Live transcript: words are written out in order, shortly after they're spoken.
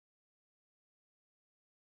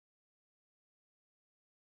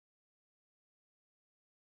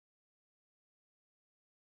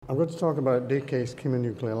I'm going to talk about day case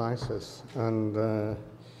chemonucleolysis, and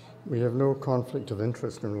we have no conflict of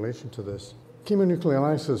interest in relation to this.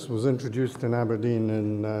 Chemonucleolysis was introduced in Aberdeen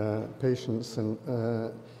in patients in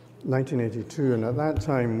 1982, and at that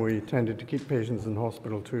time we tended to keep patients in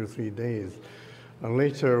hospital 2 or 3 days. And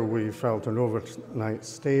later we felt an overnight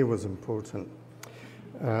stay was important,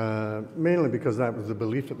 mainly because that was the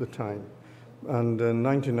belief at the time. And in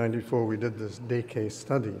 1994 we did this day case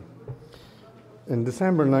study. In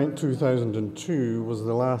December 2002 was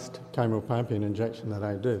the last chemopapine injection that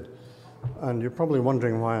I did. And you're probably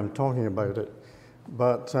wondering why I'm talking about it.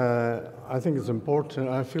 But I think it's important,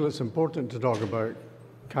 I feel it's important to talk about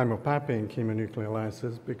chemopapine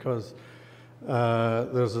chemonucleolysis because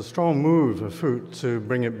there's a strong move afoot to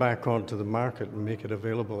bring it back onto the market and make it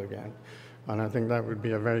available again. And I think that would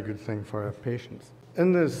be a very good thing for our patients.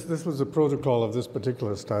 In this was the protocol of this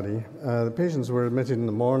particular study. The patients were admitted in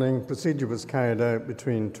the morning. Procedure was carried out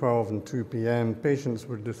between 12 and 2 p.m. Patients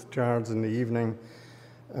were discharged in the evening.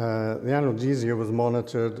 The analgesia was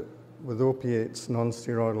monitored with opiates,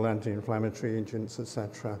 non-steroidal anti-inflammatory agents,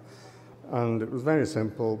 etc. And it was very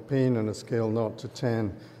simple, pain on a scale 0 to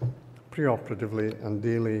 10, preoperatively and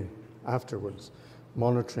daily afterwards,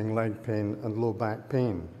 monitoring leg pain and low back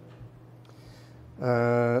pain.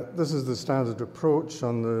 This is the standard approach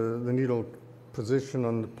on the needle position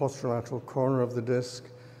on the posterolateral corner of the disc,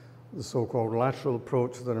 the so-called lateral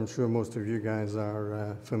approach that I'm sure most of you guys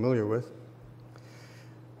are familiar with.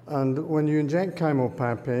 And when you inject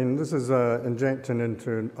chemopapine, this is injecting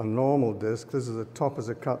into a normal disc. This is the top is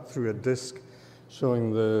a cut through a disc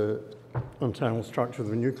showing the internal structure of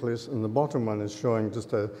the nucleus, and the bottom one is showing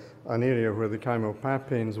just an area where the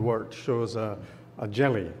chemopapines worked, shows a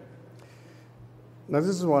jelly. Now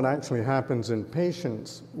this is what actually happens in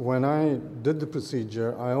patients. When I did the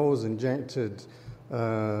procedure, I always injected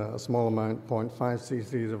a small amount, 0.5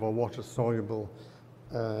 cc's of a water-soluble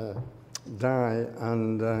dye,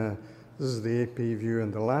 and this is the AP view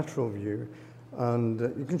and the lateral view, and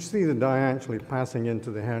you can see the dye actually passing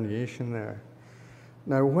into the herniation there.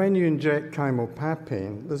 Now when you inject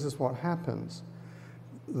chemopapine, this is what happens.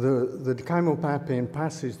 The chemopapine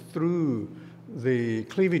passes through the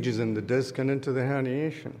cleavages in the disc and into the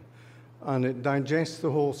herniation, and it digests the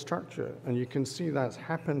whole structure, and you can see that's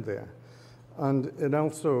happened there. And it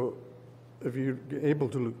also, if you're able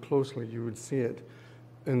to look closely, you would see it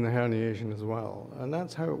in the herniation as well, and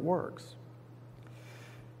that's how it works.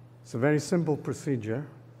 It's a very simple procedure.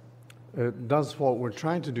 It does what we're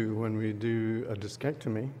trying to do when we do a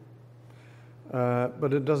discectomy,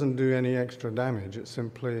 but it doesn't do any extra damage. It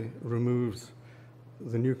simply removes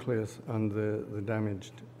the nucleus and the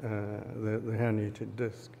damaged, the herniated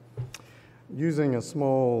disc. Using a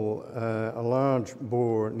small, a large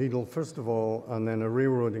bore needle, first of all, and then a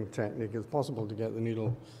railroading technique, it's possible to get the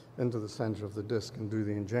needle into the center of the disc and do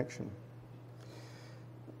the injection.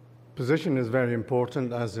 Position is very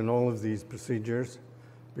important, as in all of these procedures,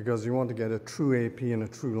 because you want to get a true AP and a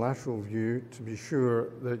true lateral view to be sure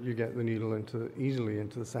that you get the needle easily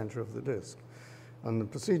into the center of the disc. And the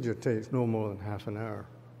procedure takes no more than half an hour.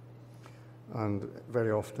 And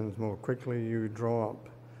very often, more quickly, you draw up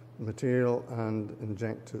material and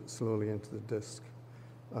inject it slowly into the disc,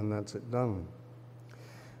 and that's it done.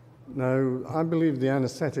 Now, I believe the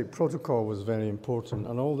anesthetic protocol was very important,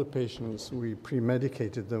 and all the patients, we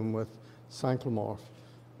pre-medicated them with cyclomorph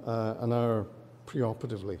an hour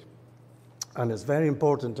preoperatively. And it's very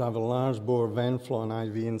important to have a large bore Venflon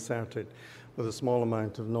IV inserted with a small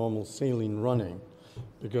amount of normal saline running,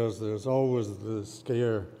 because there's always the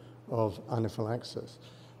scare of anaphylaxis.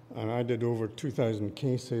 And I did over 2,000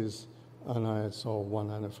 cases, and I saw 1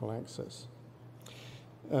 anaphylaxis.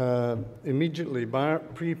 Immediately,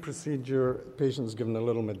 pre-procedure, patients given a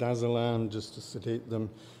little midazolam just to sedate them,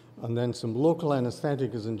 and then some local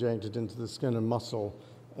anesthetic is injected into the skin and muscle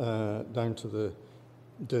down to the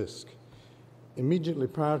disc. Immediately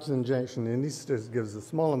prior to the injection, the anesthetist gives a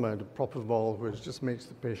small amount of propofol, which just makes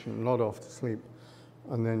the patient nod off to sleep,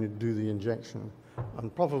 and then you do the injection.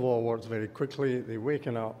 And propofol works very quickly. They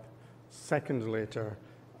waken up seconds later,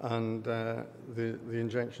 and the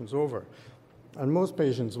injection's over. And most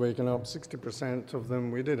patients waking up, 60% of them,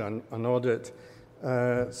 we did an audit,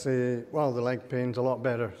 say, well, the leg pain's a lot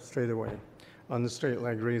better straight away. And the straight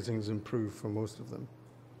leg raisings improved for most of them.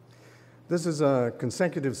 This is a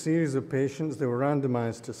consecutive series of patients. They were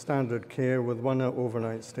randomized to standard care with 1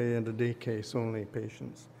 overnight stay and a day case only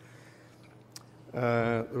patients.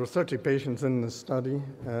 There were 30 patients in the study.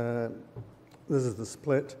 This is the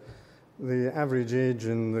split. The average age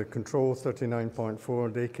in the control,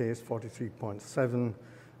 39.4, day case, 43.7,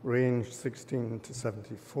 range 16 to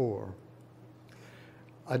 74.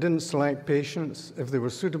 I didn't select patients. If they were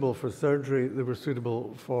suitable for surgery, they were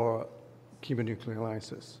suitable for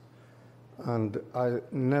chemonucleolysis. And I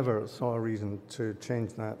never saw a reason to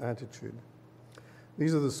change that attitude.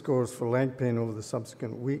 These are the scores for leg pain over the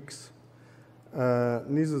subsequent weeks. These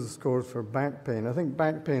are the scores for back pain. I think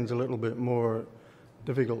back pain's a little bit more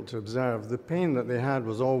difficult to observe. The pain that they had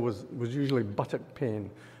was usually buttock pain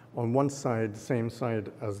on one side, same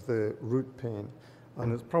side as the root pain.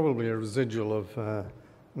 And it's probably a residual of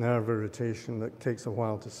nerve irritation that takes a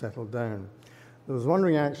while to settle down. There was one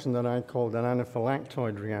reaction that I called an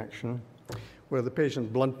anaphylactoid reaction, where the patient's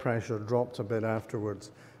blood pressure dropped a bit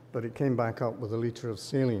afterwards, but it came back up with a liter of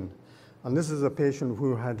saline. And this is a patient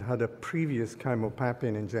who had had a previous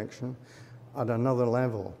chymopapine injection at another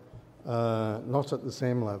level, not at the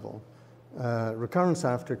same level. Recurrence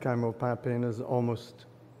after chymopapine is almost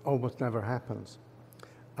never happens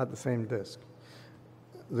at the same disc.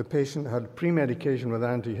 The patient had pre-medication with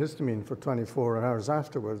antihistamine for 24 hours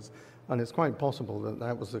afterwards, and it's quite possible that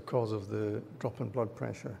that was the cause of the drop in blood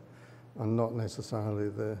pressure and not necessarily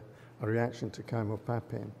a reaction to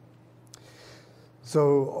chymopapine.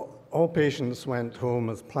 So all patients went home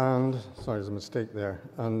as planned. Sorry, there's a mistake there.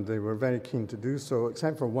 And they were very keen to do so,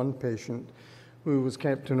 except for one patient who was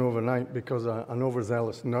kept in overnight because an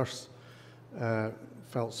overzealous nurse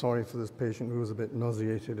felt sorry for this patient who was a bit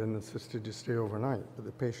nauseated and insisted to stay overnight. But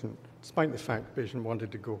the patient, despite the fact the patient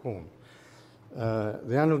wanted to go home.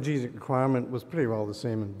 The analgesic requirement was pretty well the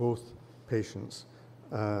same in both patients.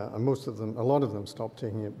 And a lot of them stopped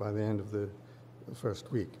taking it by the end of the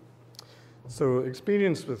first week. So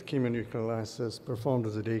experience with chemonucleolysis performed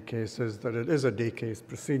as a day case is that it is a day case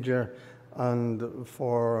procedure, and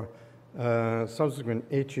for subsequent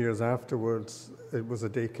 8 years afterwards, it was a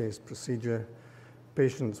day case procedure.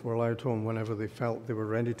 Patients were allowed home whenever they felt they were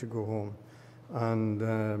ready to go home.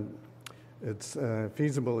 And it's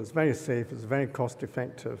feasible, it's very safe, it's very cost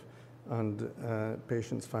effective, and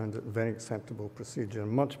patients found it a very acceptable procedure,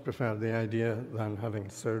 much preferred the idea than having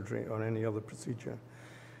surgery or any other procedure,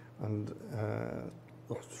 and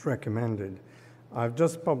it's recommended. I've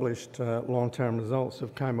just published long-term results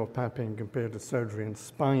of chymopapine compared to surgery in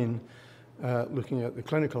spine, looking at the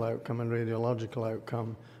clinical outcome and radiological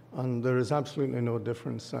outcome, and there is absolutely no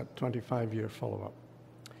difference at 25-year follow-up.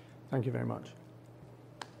 Thank you very much.